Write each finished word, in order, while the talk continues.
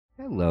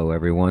Hello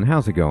everyone,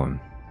 how's it going?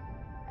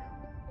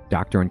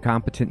 Dr.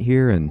 Incompetent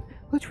here, and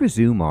let's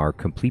resume our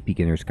complete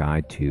beginner's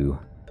guide to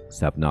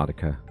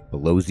Subnautica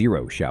Below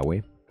Zero, shall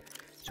we?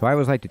 So I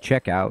always like to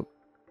check out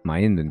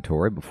my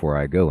inventory before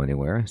I go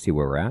anywhere, see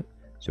where we're at.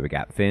 So we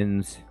got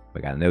fins,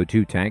 we got an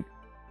O2 tank,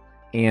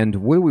 and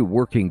what are we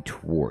working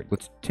toward?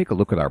 Let's take a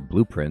look at our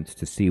blueprints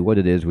to see what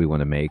it is we want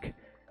to make.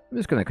 I'm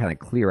just going to kind of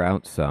clear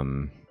out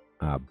some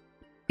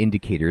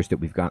indicators that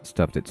we've got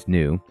stuff that's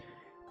new,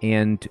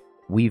 and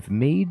we've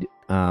made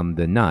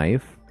the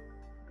knife.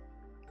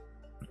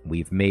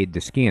 We've made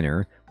the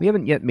scanner. We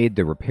haven't yet made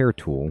the repair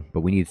tool,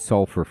 but we need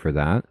sulfur for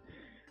that.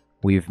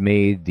 We've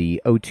made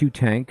the O2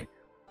 tank,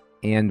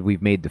 and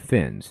we've made the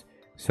fins.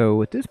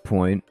 So at this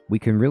point, we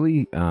can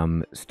really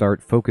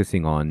start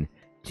focusing on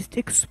just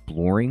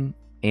exploring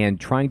and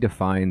trying to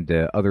find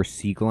the other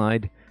sea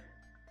glide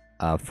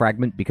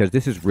fragment, because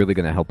this is really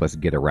going to help us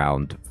get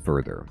around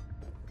further.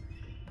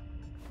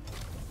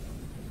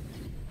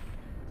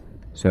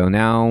 So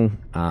now,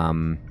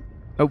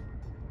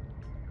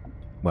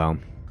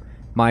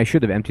 I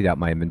should have emptied out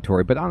my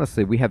inventory, but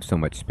honestly, we have so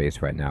much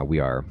space right now, we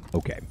are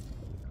okay.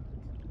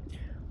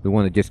 We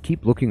want to just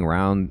keep looking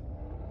around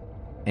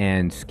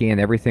and scan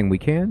everything we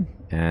can.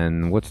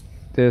 And what's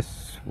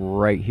this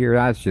right here?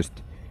 That's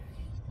just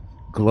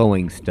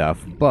glowing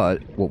stuff,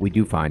 but what we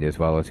do find is,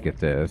 well, let's get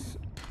this.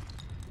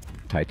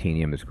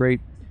 Titanium is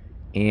great.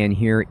 And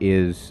here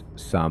is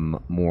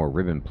some more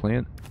ribbon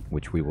plant,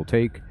 which we will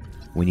take.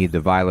 We need the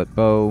violet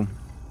bow.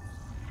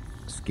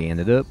 Scan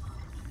it up.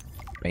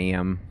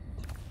 Bam.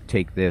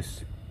 Take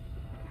this.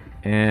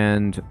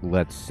 And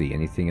let's see.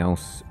 Anything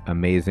else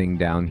amazing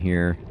down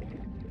here?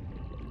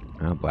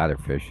 Well,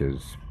 bladderfish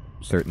is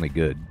certainly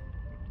good.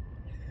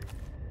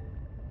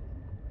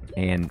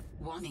 And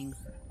warning,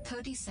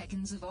 30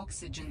 seconds of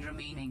oxygen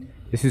remaining.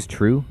 This is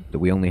true that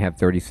we only have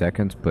 30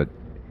 seconds, but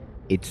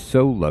it's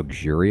so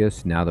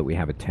luxurious now that we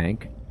have a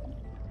tank.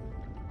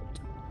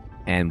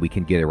 And we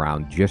can get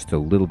around just a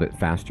little bit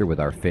faster with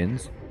our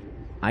fins.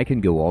 I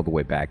can go all the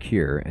way back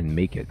here and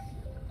make it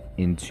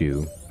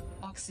into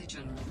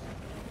oxygen.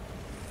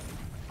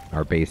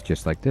 Our base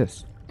just like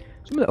this.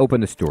 So I'm going to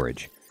open the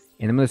storage,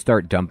 and I'm going to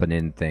start dumping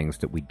in things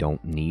that we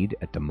don't need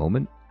at the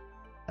moment.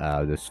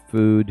 This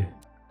food.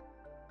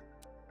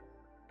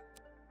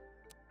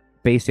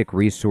 Basic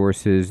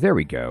resources. There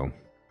we go.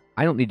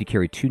 I don't need to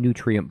carry 2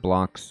 nutrient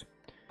blocks.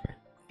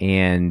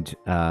 And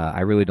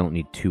I really don't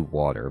need 2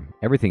 water.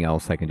 Everything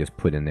else I can just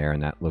put in there,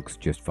 and that looks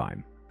just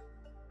fine.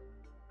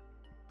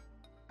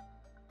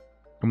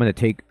 I'm going to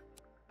take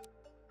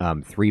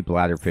 3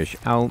 bladderfish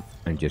out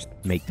and just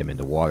make them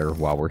into water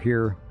while we're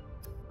here.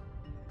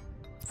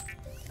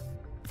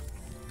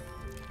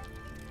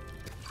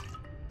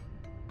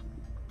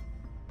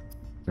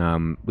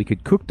 We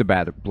could cook the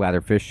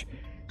bladderfish.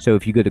 So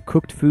if you go to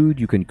cooked food,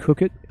 you can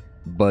cook it,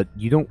 but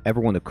you don't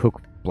ever want to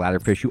cook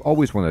bladderfish. You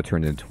always want to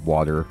turn it into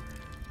water.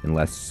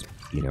 Unless,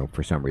 you know,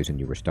 for some reason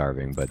you were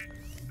starving. But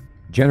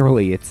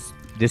generally,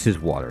 this is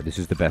water. This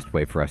is the best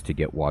way for us to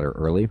get water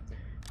early.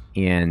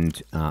 And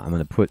I'm going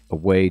to put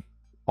away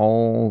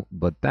all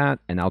but that.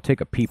 And I'll take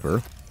a peeper.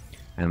 And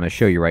I'm going to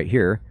show you right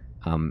here.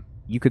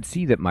 You could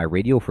see that my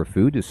radial for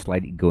food is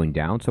slightly going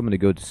down. So I'm going to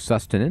go to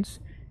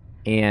sustenance.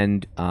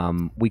 And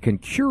we can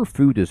cure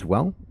food as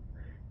well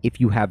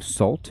if you have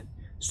salt.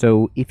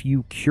 So if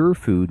you cure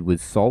food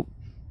with salt,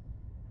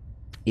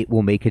 it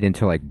will make it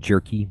into like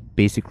jerky,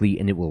 basically,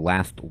 and it will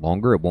last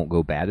longer. It won't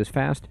go bad as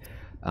fast.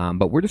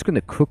 But we're just going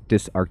to cook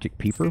this Arctic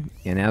peeper,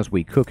 and as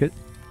we cook it,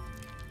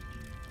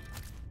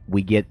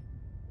 we get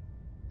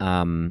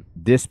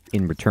this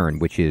in return,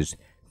 which is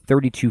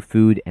 32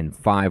 food and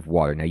 5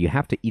 water. Now, you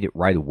have to eat it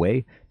right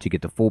away to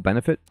get the full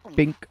benefit.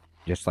 Bink,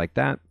 just like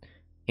that.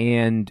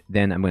 And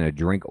then I'm going to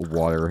drink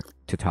water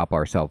to top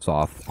ourselves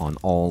off on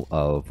all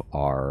of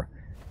our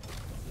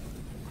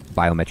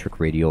biometric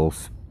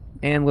radials.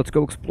 And let's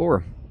go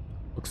explore.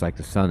 Looks like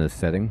the sun is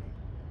setting.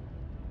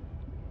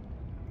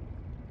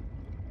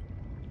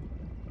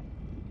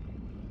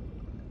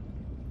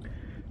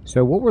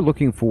 So what we're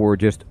looking for,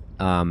 just,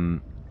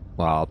 well,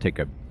 I'll take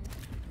a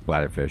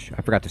bladderfish.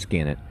 I forgot to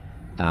scan it.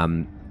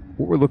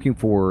 What we're looking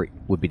for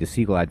would be the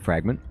sea glide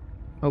fragment.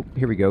 Oh,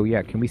 here we go.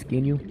 Yeah, can we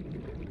scan you?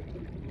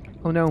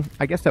 Oh, no.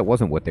 I guess that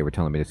wasn't what they were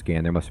telling me to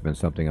scan. There must have been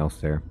something else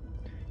there.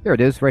 There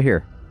it is, right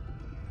here.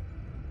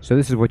 So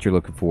this is what you're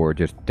looking for,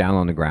 just down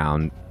on the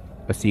ground.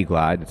 A sea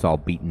glide that's all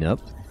beaten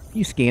up.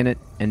 You scan it,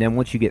 and then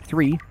once you get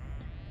 3,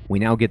 we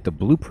now get the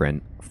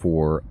blueprint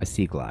for a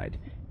sea glide.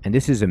 And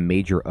this is a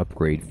major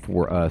upgrade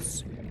for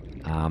us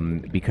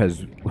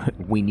because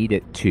we need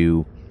it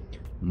to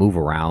move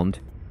around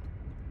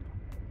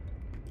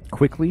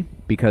quickly,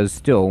 because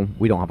still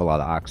we don't have a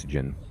lot of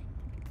oxygen.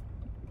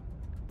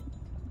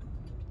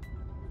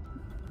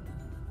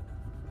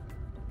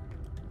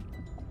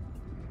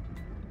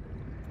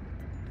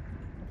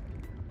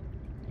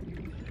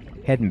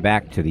 Heading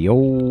back to the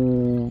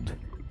old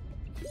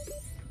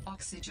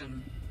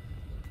oxygen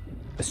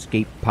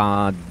escape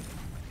pod,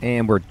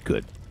 and we're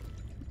good.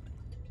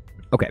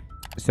 Okay,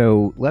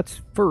 so let's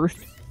first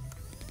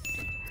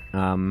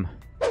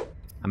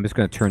I'm just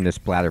going to turn this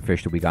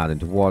bladderfish that we got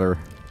into water.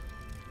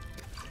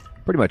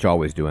 Pretty much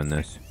always doing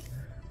this.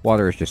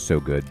 Water is just so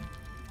good.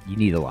 You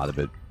need a lot of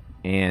it.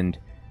 And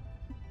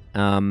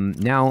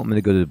now I'm going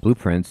to go to the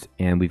blueprints,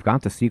 and we've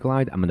got the Sea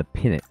Glide. I'm going to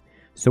pin it.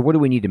 So what do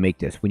we need to make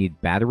this? We need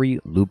battery,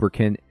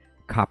 lubricant,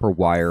 copper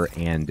wire,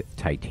 and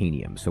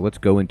titanium. So let's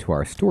go into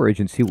our storage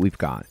and see what we've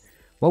got.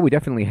 Well, we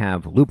definitely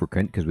have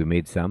lubricant because we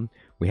made some.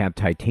 We have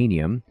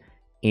titanium,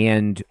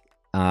 and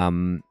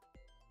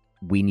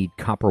we need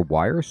copper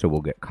wire, so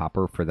we'll get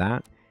copper for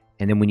that.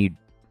 And then we need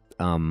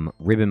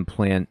ribbon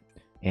plant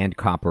and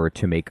copper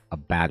to make a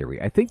battery.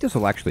 I think this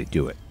will actually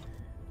do it.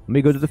 Let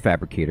me go to the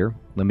fabricator.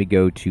 Let me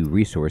go to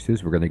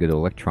resources. We're going to go to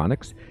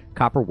electronics.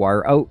 Copper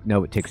wire. Oh,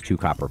 no, it takes 2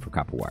 copper for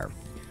copper wire.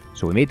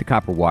 So we made the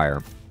copper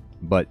wire,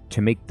 but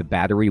to make the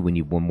battery, we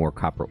need 1 more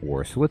copper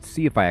ore. So let's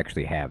see if I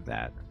actually have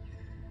that.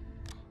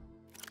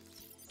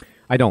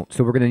 I don't,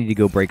 so we're going to need to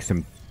go break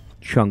some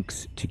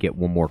chunks to get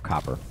 1 more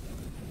copper.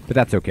 But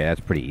that's okay, that's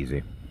pretty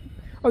easy.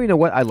 Oh, you know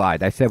what? I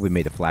lied. I said we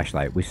made a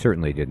flashlight. We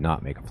certainly did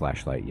not make a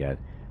flashlight yet.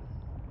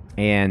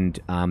 And,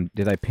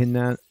 did I pin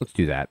that? Let's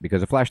do that,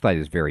 because a flashlight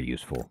is very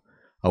useful.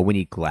 Oh, we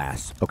need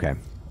glass. Okay.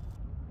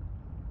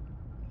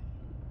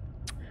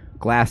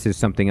 Glass is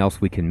something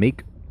else we can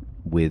make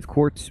with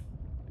quartz.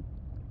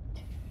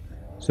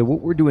 So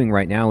what we're doing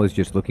right now is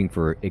just looking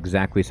for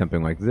exactly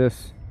something like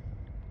this.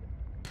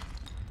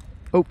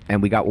 Oh,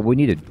 and we got what we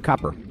needed.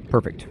 Copper.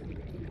 Perfect.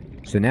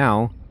 So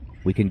now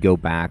we can go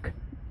back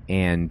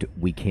and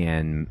we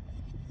can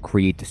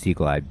create the Sea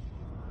Glide.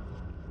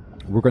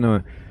 We're going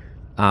to...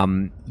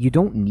 you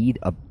don't need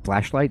a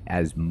flashlight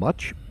as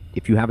much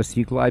if you have a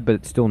Sea Glide, but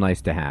it's still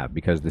nice to have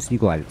because the Sea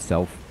Glide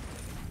itself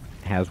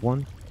has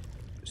one.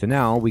 So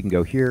now we can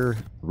go here,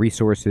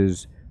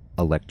 resources,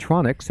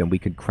 electronics, and we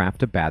can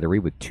craft a battery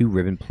with 2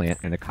 ribbon plant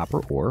and a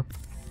copper ore.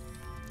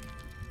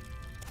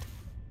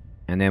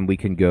 And then we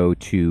can go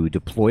to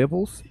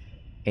deployables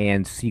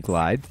and Sea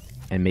Glide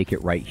and make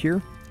it right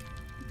here.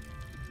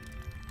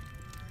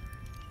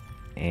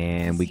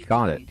 And we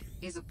got it.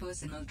 Is a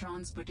personal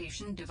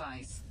transportation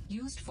device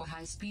used for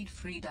high-speed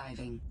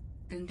freediving.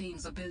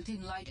 Contains a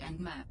built-in light and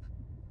map.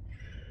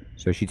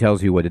 So she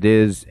tells you what it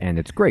is, and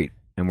it's great,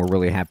 and we're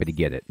really happy to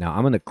get it. Now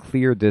I'm going to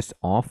clear this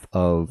off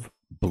of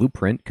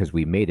blueprint because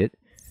we made it,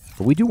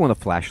 but we do want a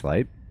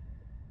flashlight.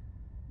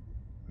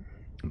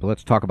 But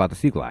let's talk about the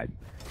Sea Glide.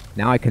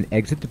 Now I can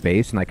exit the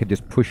base, and I can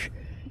just push.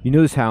 You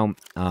notice how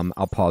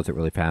I'll pause it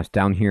really fast.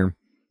 Down here,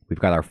 we've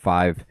got our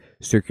 5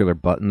 circular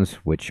buttons,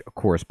 which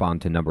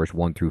correspond to numbers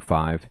 1 through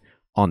 5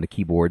 on the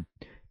keyboard,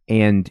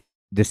 and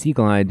the Sea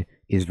Glide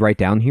is right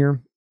down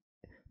here.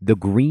 The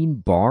green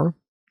bar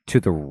to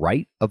the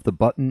right of the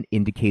button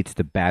indicates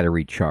the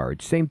battery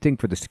charge. Same thing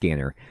for the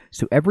scanner.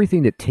 So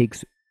everything that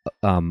takes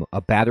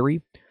a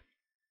battery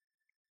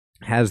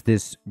has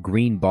this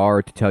green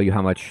bar to tell you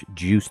how much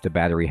juice the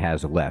battery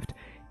has left.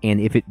 And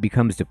if it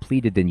becomes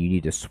depleted, then you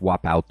need to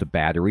swap out the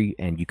battery,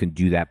 and you can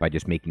do that by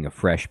just making a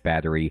fresh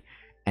battery.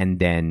 And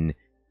then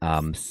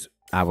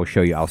I will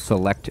show you. I'll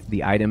select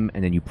the item,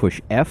 and then you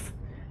push F.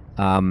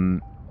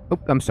 Oh,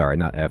 I'm sorry,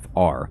 not F,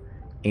 R.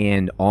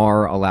 And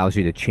R allows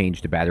you to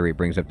change the battery. It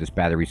brings up this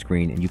battery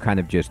screen, and you kind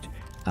of just,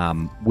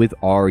 with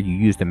R, you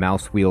use the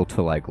mouse wheel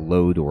to like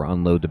load or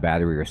unload the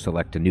battery or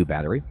select a new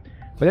battery.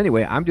 But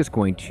anyway, I'm just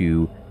going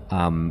to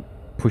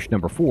push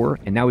number 4,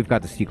 and now we've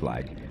got the Sea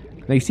Glide.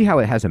 Now you see how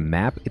it has a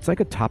map? It's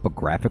like a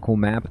topographical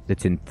map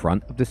that's in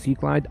front of the Sea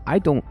Glide. I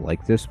don't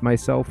like this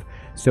myself,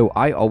 so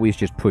I always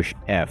just push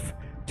F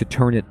to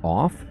turn it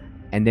off,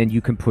 and then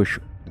you can push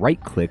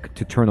right-click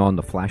to turn on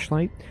the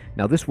flashlight.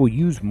 Now this will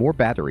use more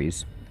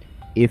batteries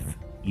if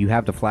you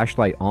have the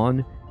flashlight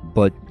on,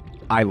 but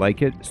I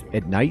like it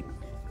at night,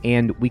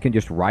 and we can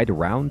just ride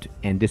around,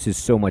 and this is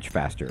so much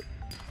faster.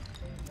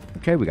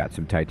 Okay, we got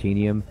some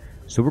titanium,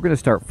 so we're going to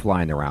start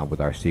flying around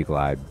with our Sea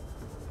Glide,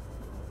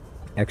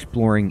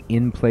 exploring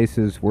in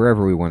places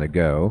wherever we want to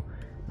go.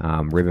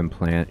 Ribbon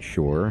plant,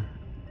 sure,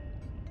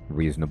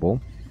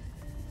 reasonable.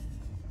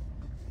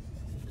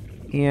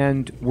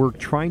 And we're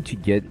trying to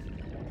get,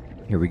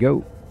 here we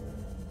go.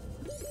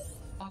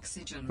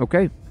 Oxygen.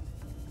 Okay.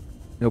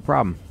 No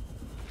problem.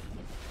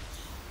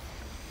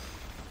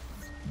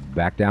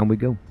 Back down we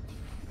go.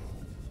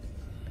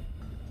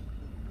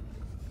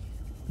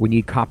 We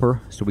need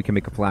copper so we can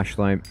make a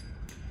flashlight.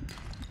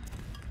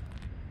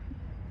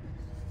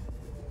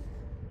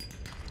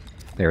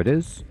 There it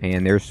is.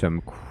 And there's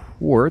some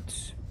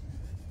quartz.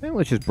 And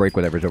let's just break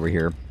whatever's over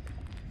here.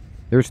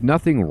 There's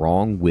nothing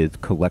wrong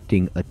with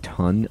collecting a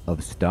ton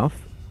of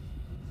stuff.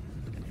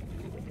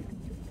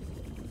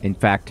 In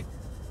fact,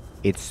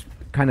 it's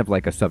kind of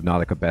like a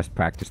Subnautica best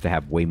practice to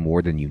have way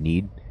more than you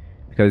need,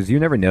 because you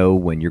never know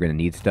when you're going to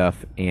need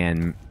stuff,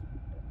 and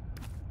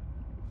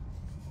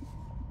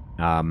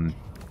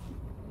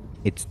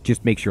it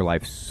just makes your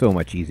life so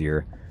much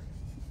easier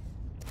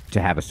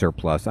to have a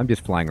surplus. I'm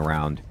just flying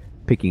around,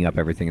 picking up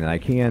everything that I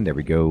can. There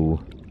we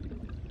go.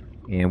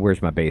 And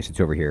where's my base?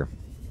 It's over here.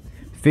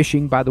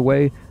 Fishing, by the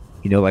way,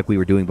 you know, like we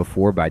were doing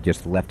before by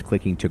just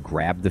left-clicking to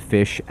grab the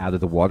fish out of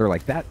the water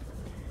like that.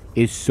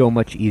 is so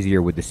much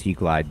easier with the Sea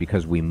Glide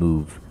because we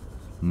move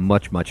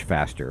much, much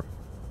faster.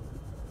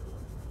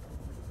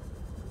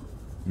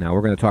 Now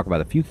we're going to talk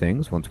about a few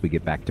things once we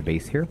get back to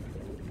base here.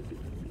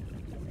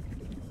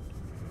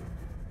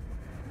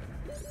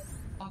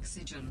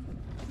 Oxygen.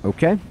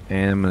 Okay,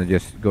 and I'm going to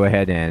just go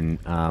ahead and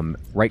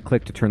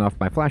right-click to turn off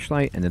my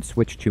flashlight and then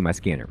switch to my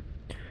scanner.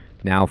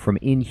 Now from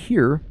in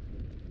here,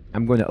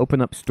 I'm going to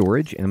open up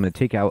storage and I'm going to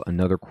take out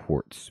another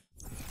quartz.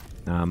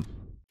 I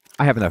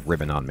have enough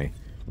ribbon on me.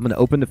 I'm going to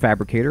open the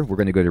fabricator. We're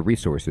going to go to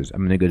resources. I'm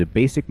going to go to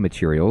basic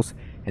materials,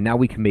 and now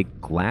we can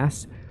make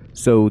glass.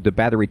 So the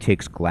battery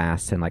takes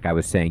glass, and like I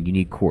was saying, you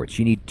need quartz.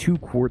 You need 2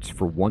 quartz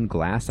for 1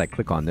 glass. I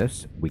click on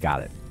this. We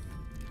got it.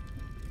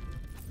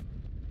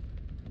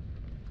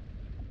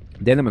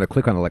 Then I'm going to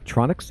click on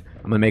electronics.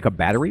 I'm going to make a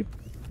battery.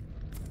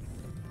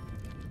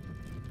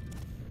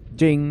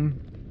 Ding.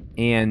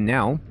 And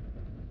now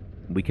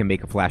we can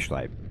make a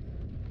flashlight.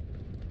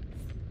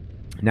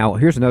 Now,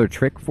 here's another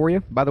trick for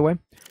you, by the way.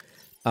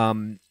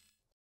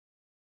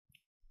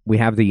 We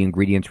have the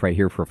ingredients right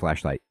here for a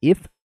flashlight.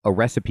 If a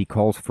recipe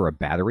calls for a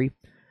battery,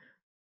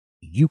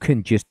 you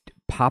can just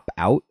pop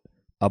out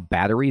a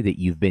battery that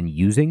you've been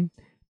using,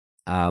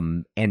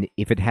 and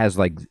if it has,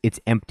 like, it's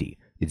empty,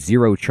 it's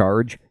 0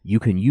 charge, you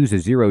can use a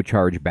 0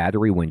 charge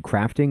battery when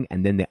crafting,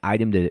 and then the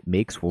item that it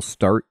makes will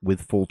start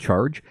with full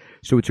charge.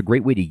 So it's a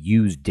great way to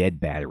use dead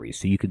batteries.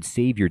 So you can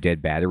save your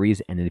dead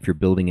batteries, and then if you're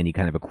building any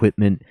kind of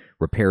equipment,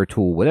 repair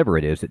tool, whatever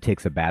it is that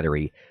takes a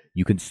battery,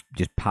 you can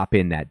just pop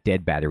in that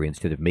dead battery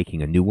instead of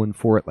making a new one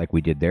for it like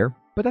we did there.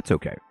 But that's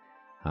okay.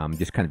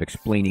 Just kind of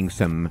explaining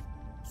some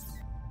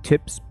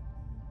tips.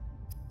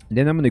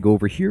 Then I'm going to go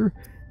over here,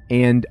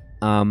 and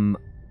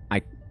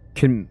I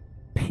can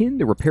pin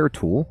the repair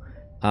tool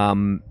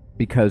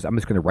because I'm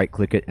just going to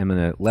right-click it. I'm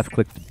going to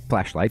left-click the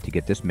flashlight to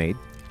get this made.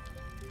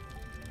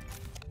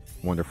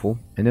 Wonderful.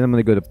 And then I'm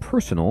going to go to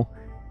personal,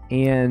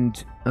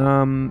 and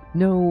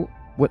no,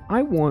 what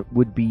I want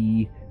would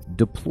be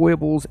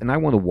deployables, and I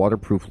want a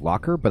waterproof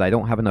locker, but I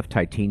don't have enough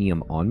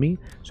titanium on me,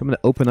 so I'm going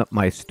to open up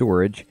my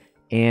storage,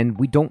 and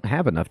we don't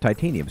have enough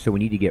titanium, so we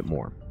need to get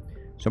more.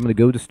 So I'm going to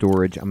go to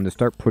storage. I'm going to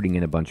start putting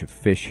in a bunch of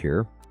fish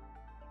here,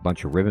 a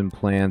bunch of ribbon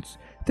plants,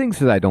 things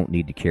that I don't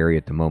need to carry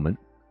at the moment.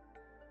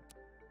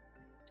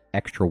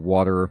 Extra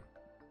water.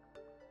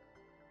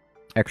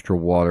 Extra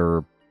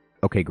water.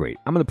 Okay, great.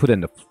 I'm going to put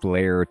in the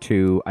flare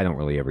too. I don't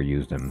really ever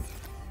use them.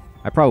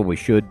 I probably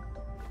should.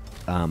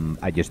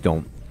 I just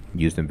don't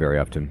use them very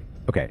often.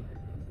 Okay.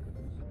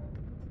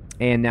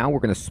 And now we're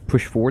going to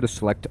push forward to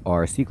select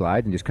our Sea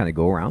Glide and just kind of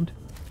go around.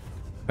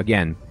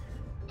 Again,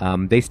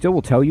 they still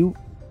will tell you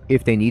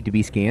if they need to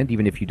be scanned,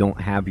 even if you don't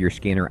have your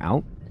scanner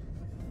out.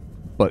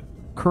 But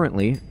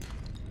currently,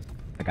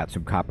 I got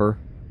some copper.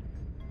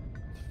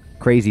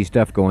 Crazy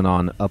stuff going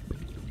on up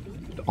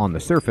on the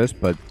surface,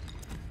 but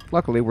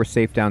luckily we're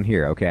safe down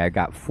here. Okay, I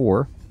got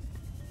 4.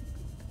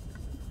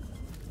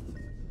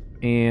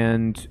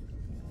 And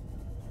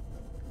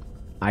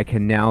I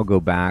can now go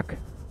back.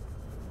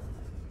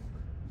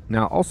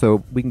 Now,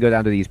 also, we can go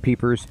down to these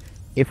peepers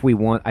if we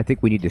want. I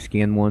think we need to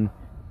scan one.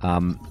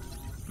 I'm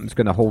just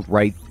going to hold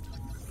right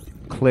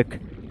click,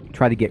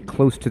 try to get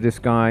close to this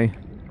guy.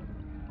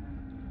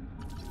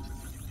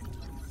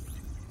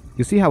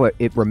 You see how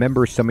it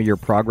remembers some of your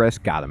progress?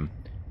 Got him.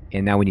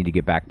 And now we need to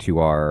get back to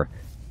our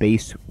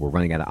base. We're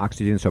running out of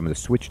oxygen, so I'm going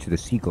to switch to the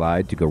Sea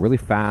Glide to go really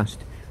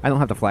fast. I don't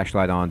have the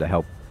flashlight on to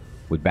help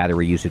with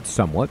battery usage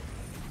somewhat.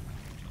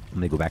 I'm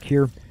going to go back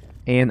here,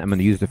 and I'm going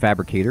to use the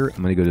fabricator.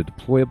 I'm going to go to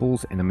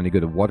deployables, and I'm going to go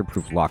to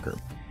waterproof locker.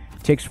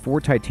 It takes 4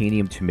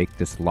 titanium to make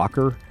this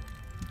locker,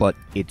 but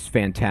it's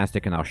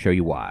fantastic, and I'll show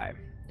you why.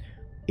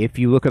 If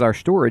you look at our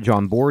storage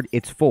on board,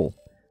 it's full.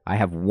 I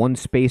have 1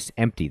 space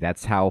empty.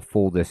 That's how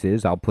full this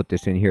is. I'll put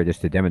this in here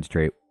just to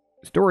demonstrate.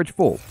 Storage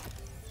full.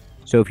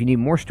 So if you need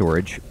more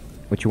storage,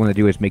 what you want to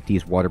do is make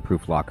these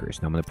waterproof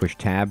lockers. Now I'm going to push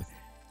tab,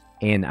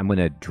 and I'm going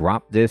to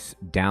drop this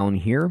down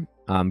here.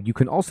 You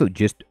can also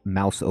just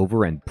mouse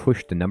over and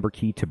push the number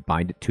key to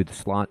bind it to the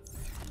slot.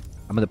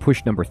 I'm going to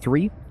push number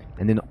 3,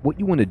 and then what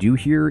you want to do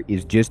here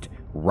is just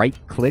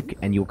right-click,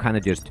 and you'll kind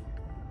of just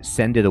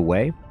send it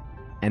away,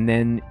 and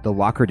then the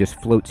locker just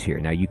floats here.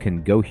 Now you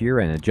can go here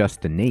and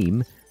adjust the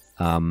name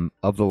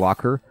of the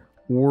locker,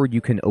 or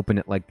you can open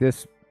it like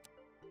this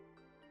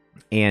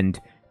and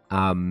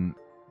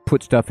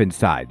put stuff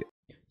inside.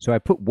 So I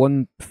put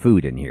 1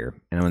 food in here,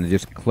 and I'm going to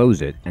just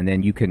close it, and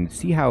then you can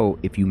see how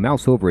if you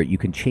mouse over it, you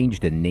can change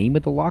the name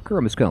of the locker.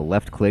 I'm just going to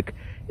left-click.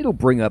 It'll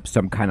bring up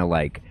some kind of,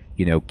 like,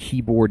 you know,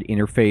 keyboard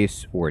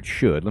interface, or it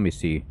should. Let me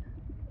see.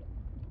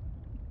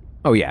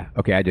 Oh, yeah.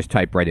 Okay, I just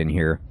type right in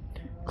here.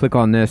 Click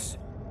on this,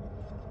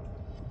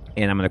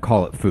 and I'm going to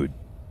call it food.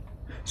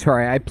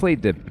 Sorry, I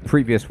played the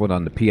previous one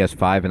on the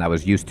PS5, and I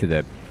was used to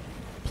the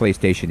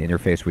PlayStation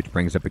interface, which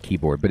brings up a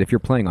keyboard. But if you're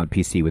playing on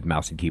PC with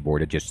mouse and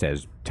keyboard, it just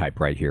says type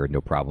right here, no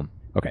problem.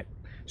 Okay,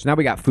 so now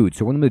we got food.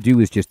 So what I'm going to do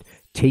is just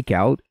take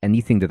out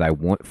anything that I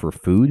want for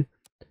food,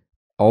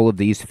 all of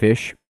these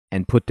fish,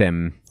 and put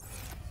them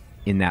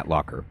in that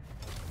locker.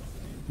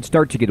 And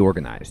start to get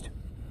organized.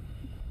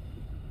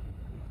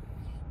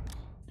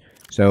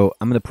 So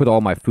I'm going to put all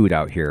my food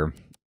out here.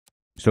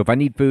 So if I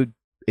need food,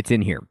 it's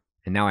in here.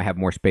 And now I have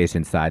more space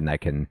inside and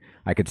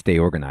I could stay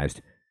organized.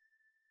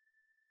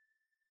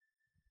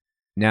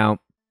 Now,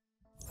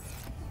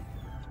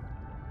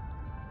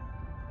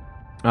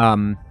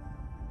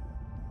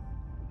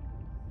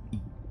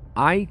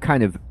 I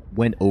kind of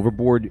went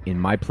overboard in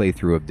my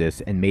playthrough of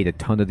this and made a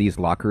ton of these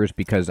lockers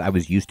because I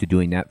was used to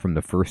doing that from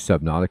the first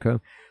Subnautica.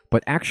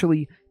 But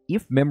actually,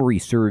 if memory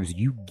serves,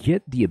 you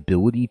get the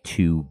ability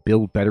to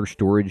build better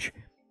storage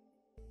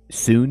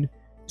soon.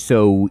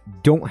 So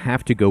don't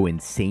have to go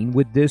insane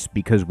with this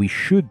because we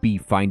should be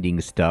finding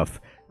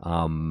stuff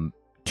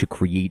to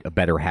create a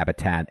better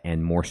habitat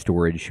and more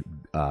storage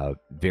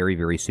very,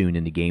 very soon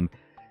in the game.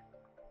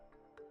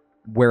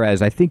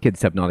 Whereas I think in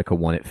Subnautica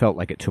 1, it felt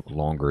like it took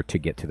longer to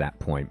get to that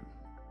point.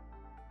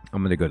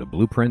 I'm going to go to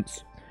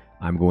Blueprints.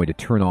 I'm going to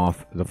turn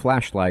off the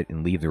flashlight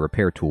and leave the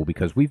repair tool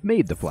because we've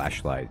made the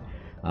flashlight.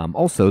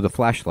 Also, the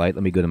flashlight,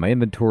 let me go to my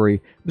inventory.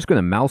 I'm just going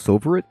to mouse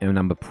over it, and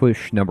I'm going to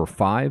push number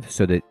 5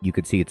 so that you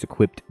can see it's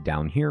equipped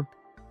down here.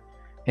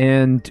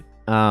 And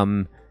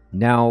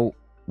now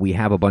we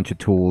have a bunch of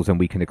tools, and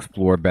we can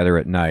explore better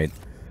at night.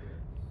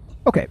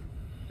 Okay,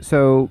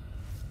 so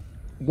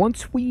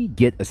once we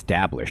get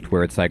established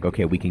where it's like,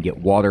 okay, we can get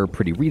water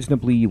pretty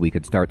reasonably, we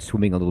could start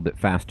swimming a little bit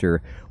faster,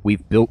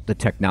 we've built the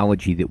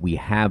technology that we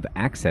have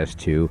access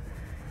to,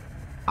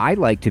 I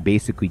like to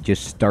basically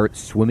just start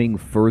swimming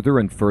further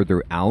and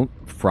further out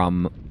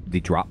from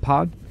the drop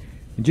pod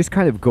and just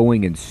kind of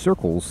going in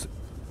circles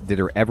that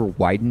are ever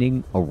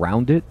widening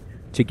around it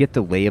to get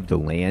the lay of the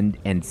land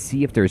and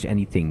see if there's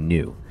anything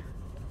new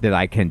that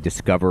I can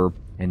discover,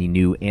 any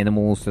new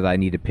animals that I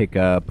need to pick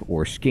up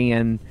or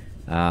scan,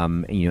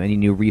 any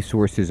new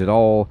resources at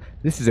all.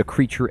 This is a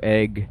creature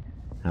egg.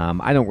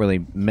 I don't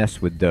really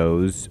mess with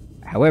those.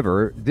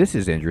 However, this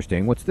is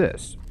interesting. What's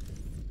this?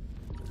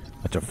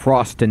 It's a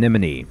frost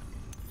anemone.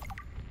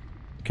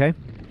 Okay.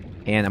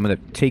 And I'm going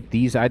to take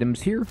these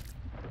items here.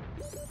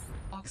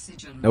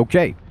 Oxygen.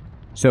 Okay.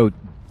 So,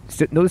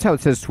 notice how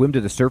it says swim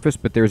to the surface,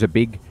 but there's a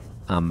big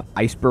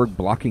iceberg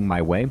blocking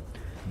my way.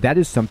 That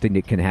is something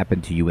that can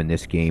happen to you in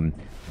this game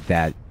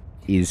that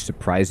is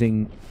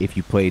surprising if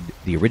you played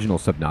the original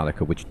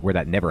Subnautica, where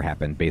that never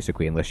happened,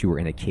 basically, unless you were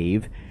in a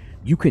cave.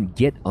 You can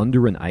get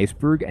under an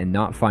iceberg and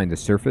not find the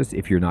surface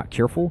if you're not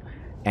careful,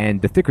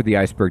 and the thicker the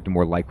iceberg, the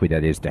more likely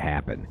that is to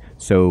happen.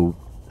 So,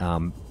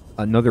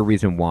 another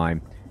reason why you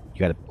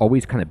gotta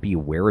always kind of be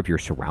aware of your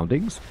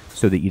surroundings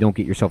so that you don't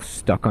get yourself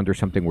stuck under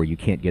something where you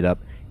can't get up,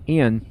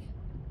 and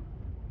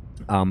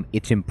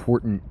it's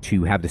important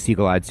to have the sea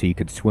glide so you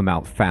could swim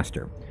out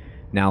faster.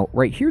 Now,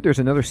 right here, there's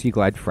another sea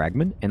glide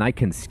fragment, and I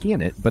can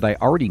scan it, but I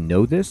already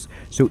know this.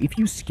 So if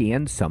you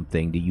scan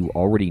something that you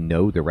already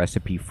know the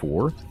recipe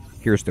for,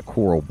 here's the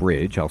coral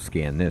bridge. I'll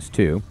scan this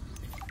too.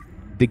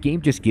 The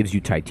game just gives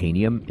you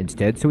titanium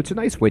instead, so it's a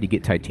nice way to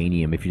get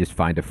titanium if you just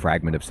find a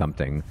fragment of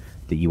something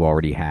that you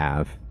already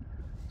have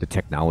the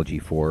technology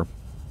for.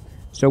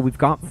 So we've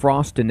got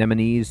frost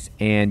anemones,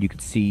 and you can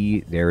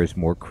see there is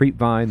more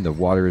creepvine. The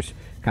water's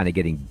kind of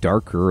getting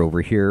darker over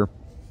here.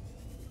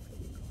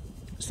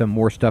 Some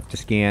more stuff to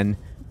scan,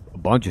 a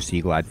bunch of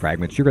sea glide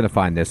fragments. You're going to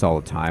find this all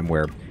the time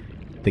where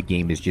the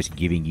game is just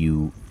giving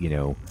you,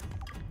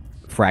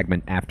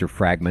 fragment after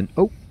fragment.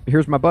 Oh,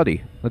 here's my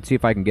buddy. Let's see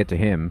if I can get to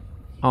him.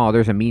 Oh,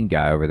 there's a mean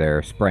guy over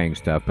there spraying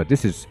stuff, but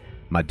this is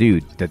my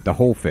dude, the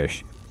whole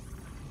fish.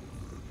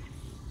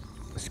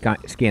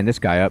 Scan this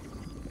guy up.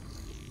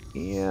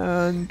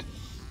 And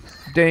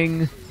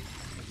ding.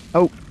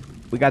 Oh,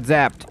 we got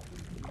zapped.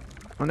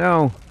 Oh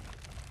no.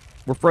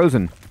 We're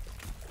frozen.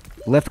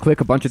 Left click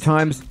a bunch of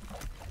times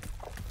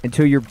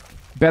until you're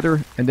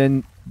better, and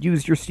then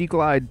use your sea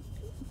glide.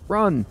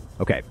 Run.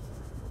 Okay.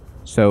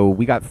 So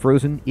we got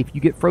frozen. If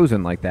you get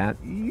frozen like that,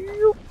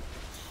 you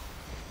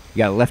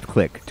gotta left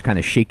click to kind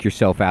of shake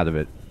yourself out of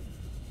it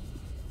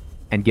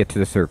and get to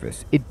the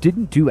surface. It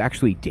didn't do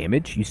actually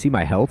damage. You see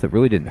my health? It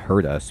really didn't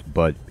hurt us,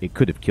 but it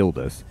could have killed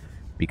us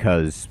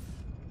because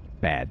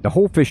bad. The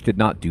whole fish did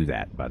not do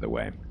that, by the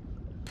way.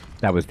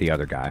 That was the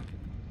other guy.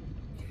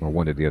 Or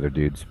one of the other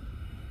dudes.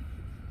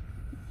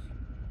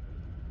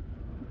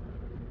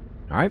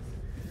 Alright.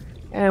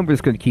 And we're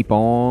just going to keep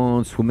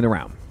on swimming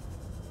around.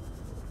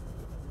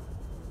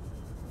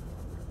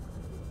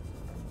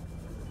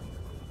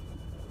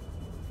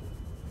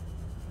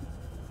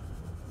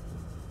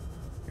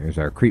 Here's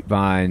our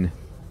creepvine.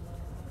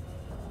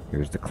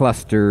 Here's the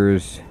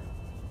clusters.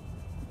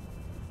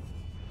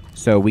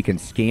 So we can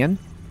scan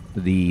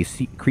the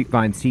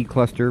creepvine seed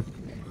cluster.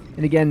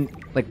 And again,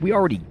 we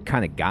already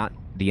kind of got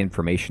the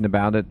information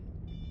about it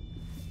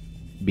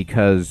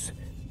because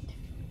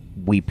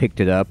we picked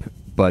it up,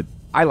 but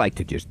I like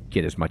to just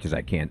get as much as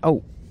I can.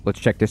 Oh, let's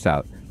check this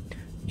out.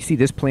 You see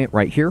this plant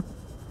right here?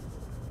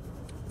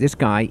 This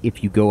guy,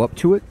 if you go up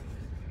to it,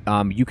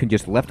 you can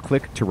just left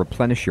click to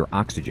replenish your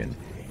oxygen.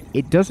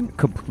 It doesn't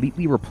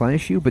completely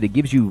replenish you, but it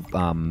gives you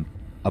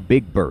a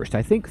big burst.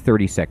 I think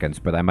 30 seconds,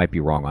 but I might be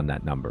wrong on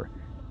that number.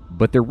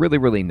 But they're really,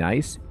 really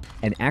nice.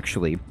 And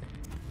actually,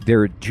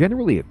 they're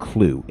generally a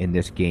clue in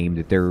this game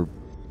that they're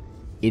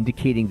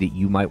indicating that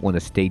you might want to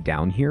stay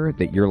down here,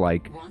 that you're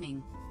like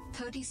Warning.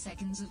 30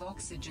 seconds of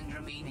oxygen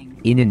remaining.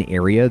 in an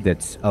area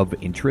that's of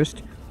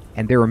interest.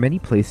 And there are many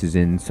places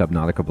in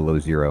Subnautica Below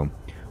Zero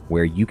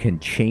where you can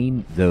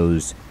chain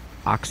those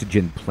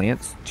oxygen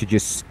plants to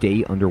just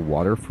stay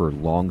underwater for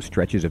long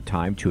stretches of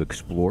time to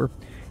explore,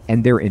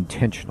 and they're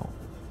intentional.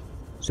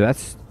 So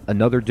that's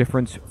another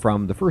difference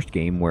from the first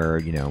game where,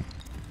 you know,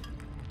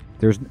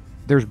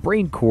 there's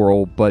brain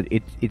coral, but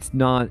it's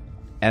not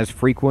as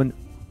frequent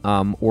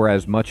or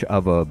as much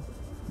of a,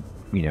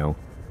 you know,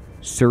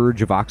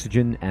 surge of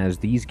oxygen as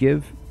these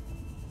give.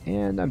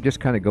 And I'm just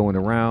kind of going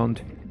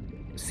around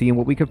seeing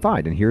what we can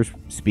find. And here's,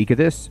 speak of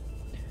this,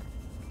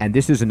 and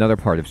this is another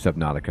part of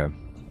Subnautica.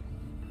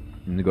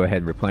 I'm going to go ahead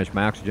and replenish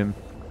my oxygen.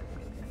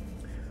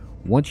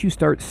 Once you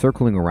start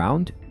circling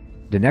around,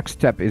 the next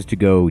step is to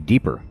go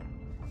deeper.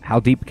 How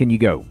deep can you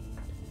go?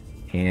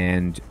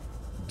 And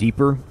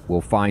deeper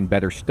will find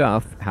better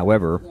stuff.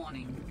 However,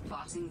 Warning.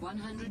 Passing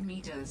 100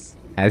 meters.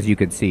 as you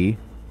can see,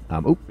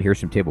 oh, here's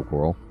some table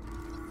coral.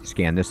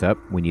 Scan this up.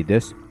 We need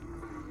this.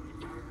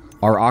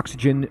 Our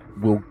oxygen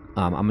will,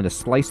 I'm going to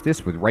slice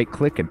this with right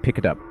click and pick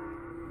it up.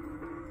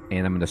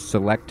 And I'm going to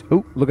select,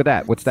 oh, look at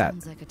that. What's that?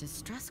 Sounds like a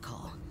distress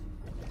call.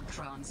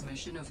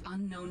 Transmission of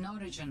unknown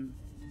origin.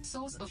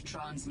 Source of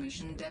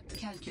transmission depth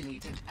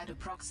calculated at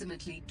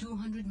approximately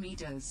 200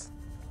 meters.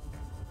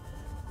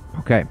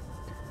 Okay.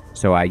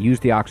 So I use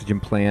the oxygen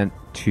plant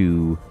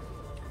to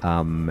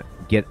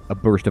get a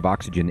burst of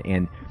oxygen.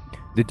 And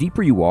the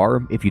deeper you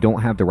are, if you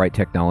don't have the right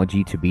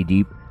technology to be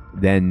deep,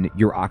 then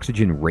your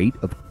oxygen rate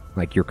of,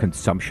 like, your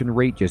consumption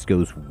rate just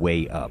goes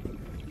way up.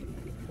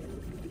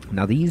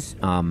 Now these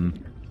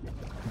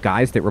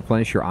guys that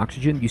replenish your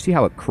oxygen, you see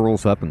how it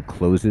curls up and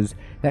closes?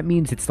 That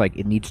means it's like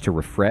it needs to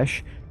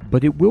refresh,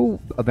 but it will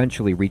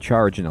eventually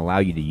recharge and allow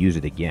you to use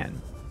it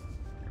again.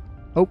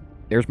 Oh,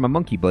 there's my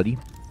monkey buddy.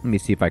 Let me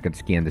see if I can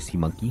scan the sea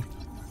monkey.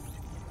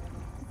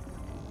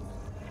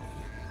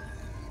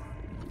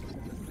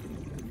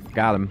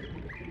 Got him.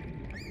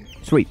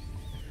 Sweet.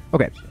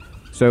 Okay,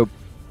 so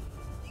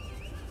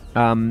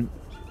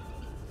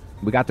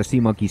we got the sea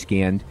monkey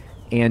scanned,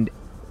 and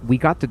we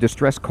got the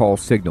distress call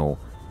signal.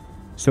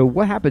 So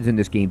what happens in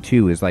this game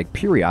too is, like,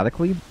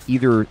 periodically,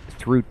 either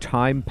through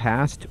time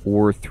passed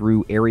or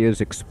through areas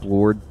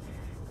explored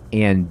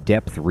and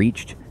depth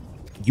reached,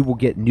 you will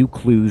get new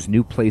clues,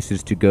 new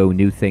places to go,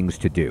 new things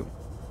to do.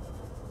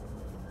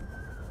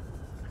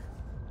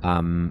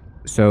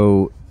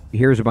 So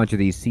here's a bunch of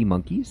these sea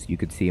monkeys. You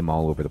can see them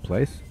all over the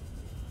place.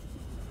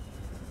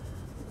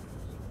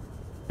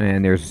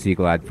 And there's a sea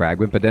glide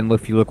fragment, but then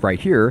if you look right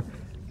here,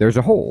 there's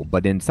a hole,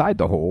 but inside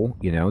the hole,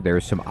 you know,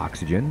 there's some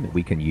oxygen that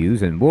we can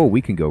use, and whoa,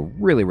 we can go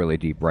really, really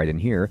deep right in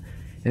here.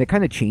 And it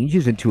kind of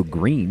changes into a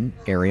green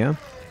area.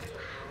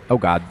 Oh,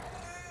 God.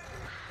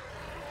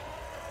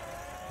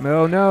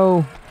 Oh,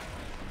 no.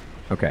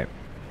 Okay.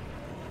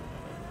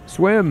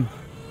 Swim.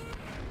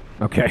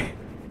 Okay.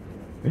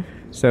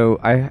 So,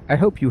 I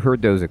hope you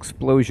heard those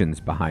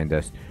explosions behind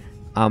us.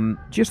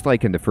 Just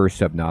like in the first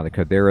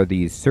Subnautica, there are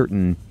these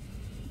certain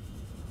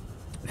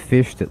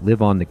fish that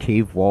live on the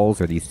cave walls,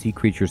 or these sea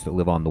creatures that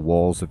live on the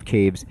walls of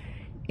caves,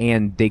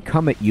 and they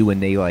come at you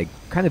and they, like,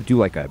 kind of do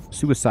like a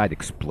suicide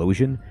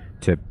explosion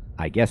to,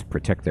 I guess,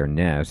 protect their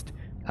nest.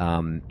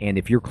 And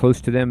if you're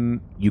close to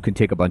them, you can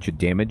take a bunch of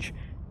damage.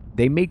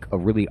 They make a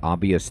really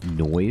obvious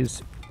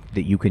noise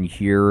that you can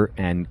hear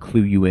and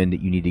clue you in that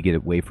you need to get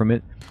away from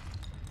it.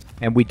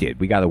 And we did.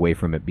 We got away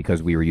from it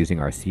because we were using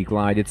our sea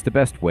glide. It's the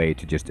best way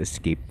to just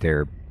escape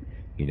their,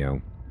 you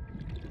know,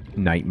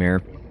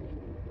 nightmare.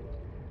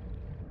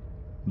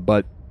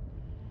 But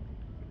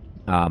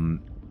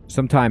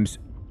sometimes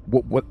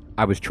what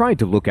I was trying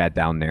to look at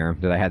down there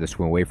that I had to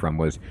swim away from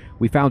was,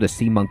 we found a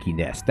sea monkey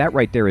nest. That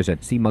right there is a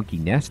sea monkey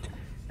nest,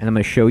 and I'm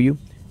going to show you.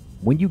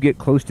 When you get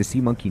close to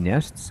sea monkey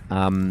nests,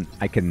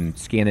 I can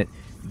scan it.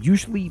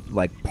 Usually,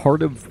 like,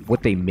 part of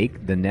what they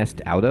make the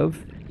nest out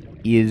of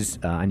is...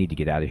 I need to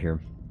get out of here.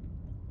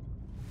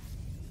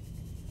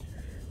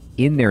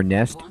 In their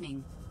nest...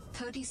 Warning.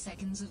 30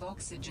 seconds of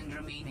oxygen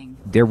remaining.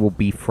 There will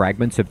be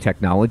fragments of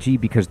technology,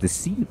 because the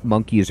sea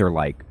monkeys are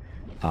like,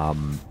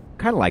 kind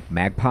of like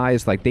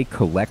magpies. Like, they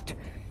collect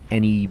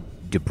any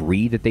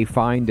debris that they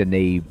find, and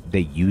they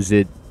use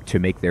it to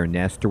make their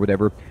nest or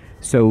whatever.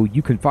 So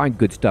you can find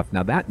good stuff.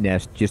 Now, that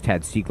nest just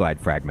had sea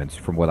glide fragments,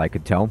 from what I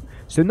could tell.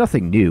 So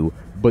nothing new,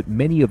 but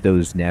many of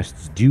those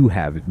nests do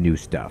have new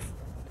stuff.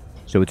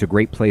 So it's a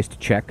great place to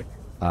check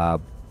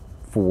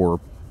for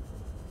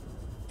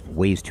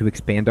ways to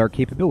expand our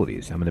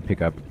capabilities. I'm going to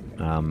pick up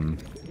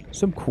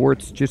some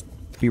quartz. Just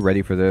be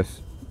ready for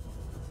this.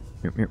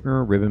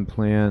 Ribbon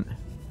plant.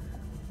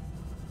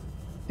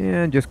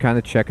 And just kind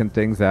of checking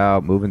things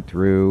out, moving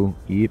through.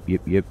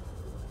 Yep.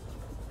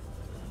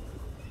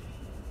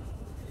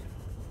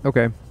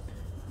 Okay.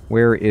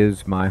 Where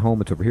is my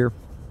home? It's over here.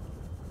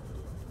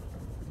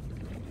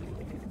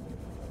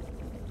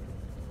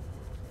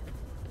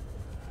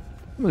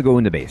 I'm going to go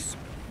into base.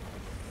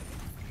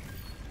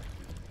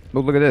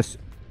 Oh, look at this.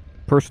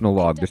 Personal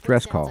log,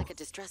 distress call. Like a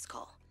distress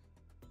call.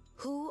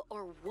 Who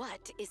or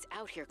what is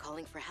out here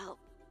calling for help?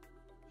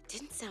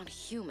 Didn't sound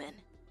human.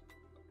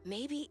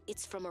 Maybe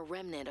it's from a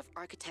remnant of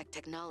architect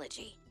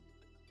technology.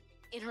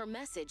 In her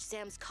message,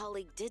 Sam's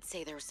colleague did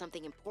say there was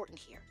something important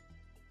here.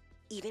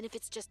 Even if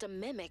it's just a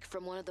mimic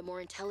from one of the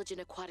more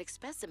intelligent aquatic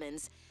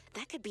specimens,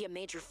 that could be a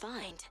major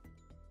find.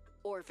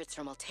 Or if it's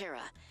from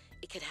Altera,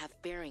 it could have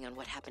bearing on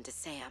what happened to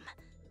Sam.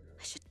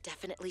 I should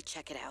definitely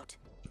check it out.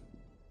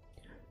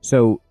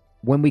 So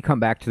when we come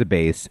back to the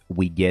base,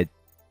 we get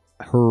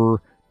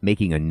her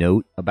making a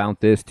note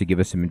about this to give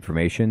us some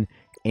information.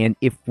 And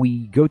if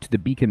we go to the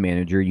beacon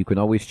manager, you can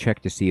always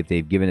check to see if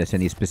they've given us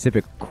any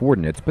specific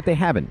coordinates, but they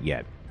haven't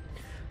yet.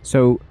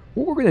 So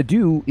what we're going to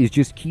do is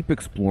just keep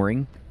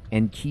exploring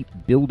and keep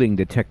building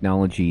the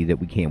technology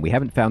that we can. We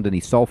haven't found any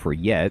sulfur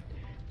yet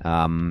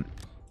to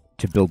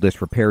build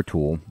this repair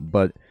tool,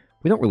 but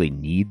we don't really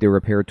need the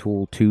repair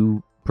tool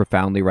too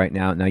profoundly right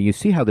now. Now, you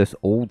see how this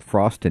old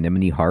frost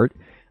anemone heart,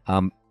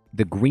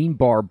 the green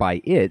bar by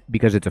it,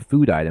 because it's a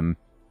food item,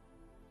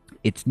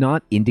 it's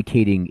not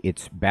indicating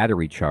its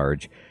battery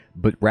charge,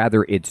 but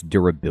rather its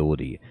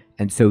durability.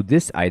 And so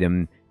this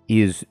item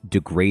is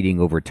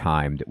degrading over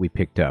time that we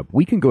picked up.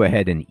 We can go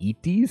ahead and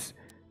eat these,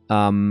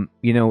 you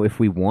know, if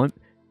we want,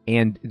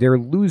 and they're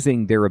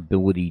losing their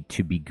ability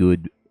to be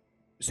good,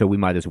 so we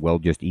might as well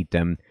just eat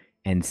them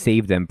and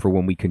save them for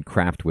when we can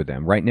craft with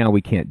them. Right now,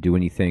 we can't do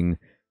anything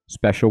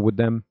special with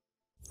them.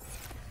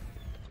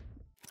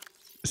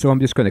 So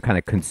I'm just going to kind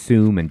of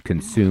consume and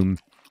consume,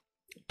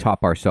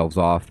 top ourselves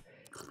off,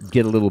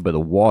 get a little bit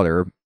of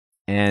water,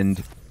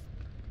 and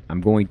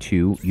I'm going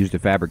to use the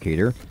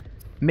fabricator,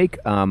 make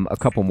a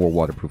couple more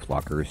waterproof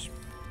lockers.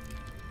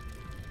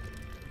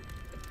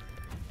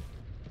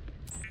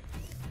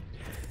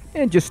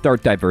 And just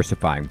start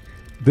diversifying.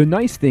 The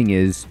nice thing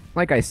is,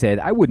 like I said,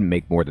 I wouldn't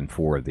make more than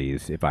 4 of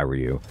these if I were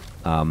you.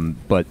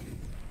 But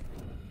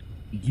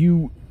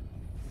you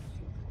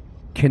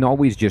can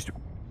always just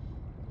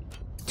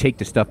take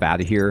the stuff out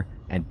of here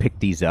and pick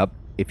these up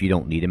if you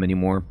don't need them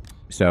anymore.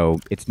 So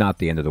it's not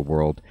the end of the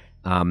world.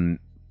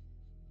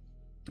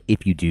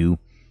 If you do,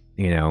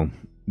 you know,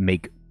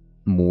 make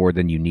more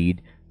than you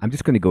need, I'm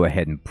just going to go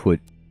ahead and put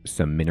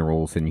some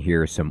minerals in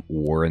here, some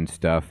ore and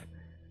stuff.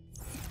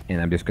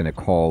 And I'm just going to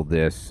call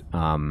this,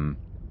 you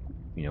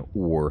know,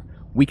 ore.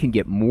 We can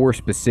get more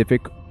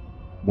specific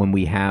when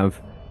we have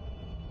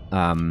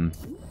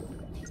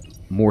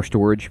more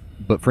storage.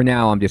 But for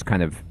now, I'm just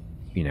kind of,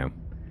 you know,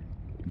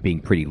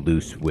 being pretty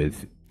loose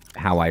with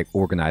how I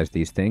organize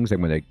these things.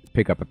 I'm going to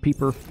pick up a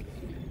peeper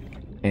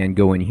and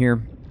go in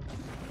here.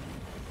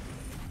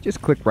 Just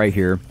click right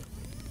here.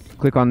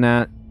 Click on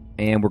that,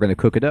 and we're going to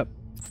cook it up.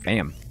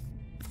 Bam.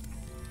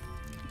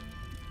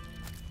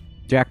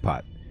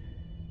 Jackpot.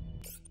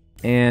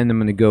 And I'm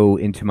going to go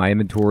into my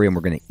inventory, and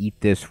we're going to eat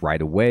this right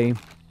away.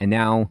 And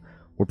now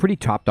we're pretty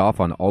topped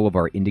off on all of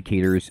our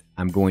indicators.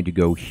 I'm going to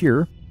go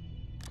here,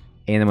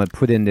 and I'm going to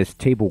put in this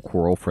table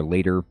coral for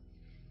later.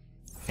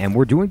 And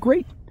we're doing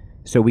great.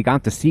 So we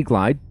got the Sea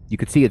Glide. You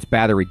can see its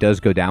battery does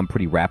go down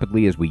pretty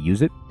rapidly as we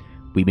use it.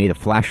 We made a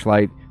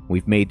flashlight.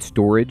 We've made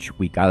storage.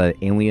 We got an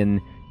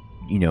alien,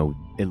 you know,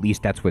 at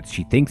least that's what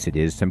she thinks it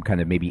is, some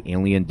kind of maybe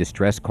alien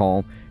distress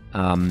call.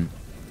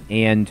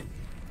 And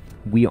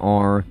we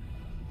are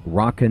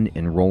rocking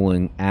and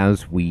rolling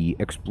as we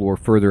explore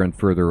further and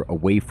further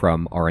away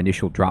from our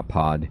initial drop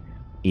pod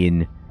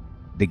in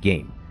the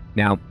game.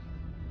 Now,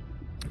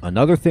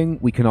 another thing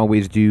we can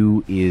always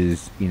do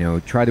is, you know,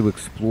 try to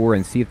explore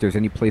and see if there's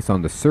any place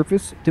on the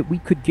surface that we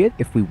could get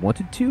if we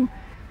wanted to.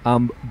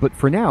 But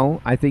for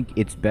now, I think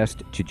it's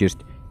best to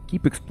just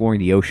keep exploring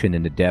the ocean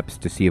and the depths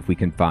to see if we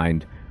can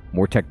find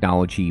more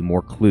technology,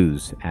 more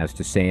clues as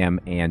to Sam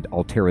and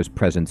Altera's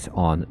presence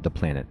on the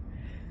planet.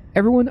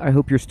 Everyone, I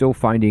hope you're still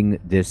finding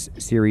this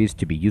series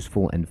to be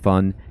useful and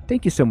fun.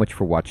 Thank you so much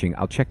for watching.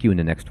 I'll check you in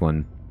the next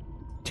one.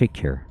 Take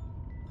care.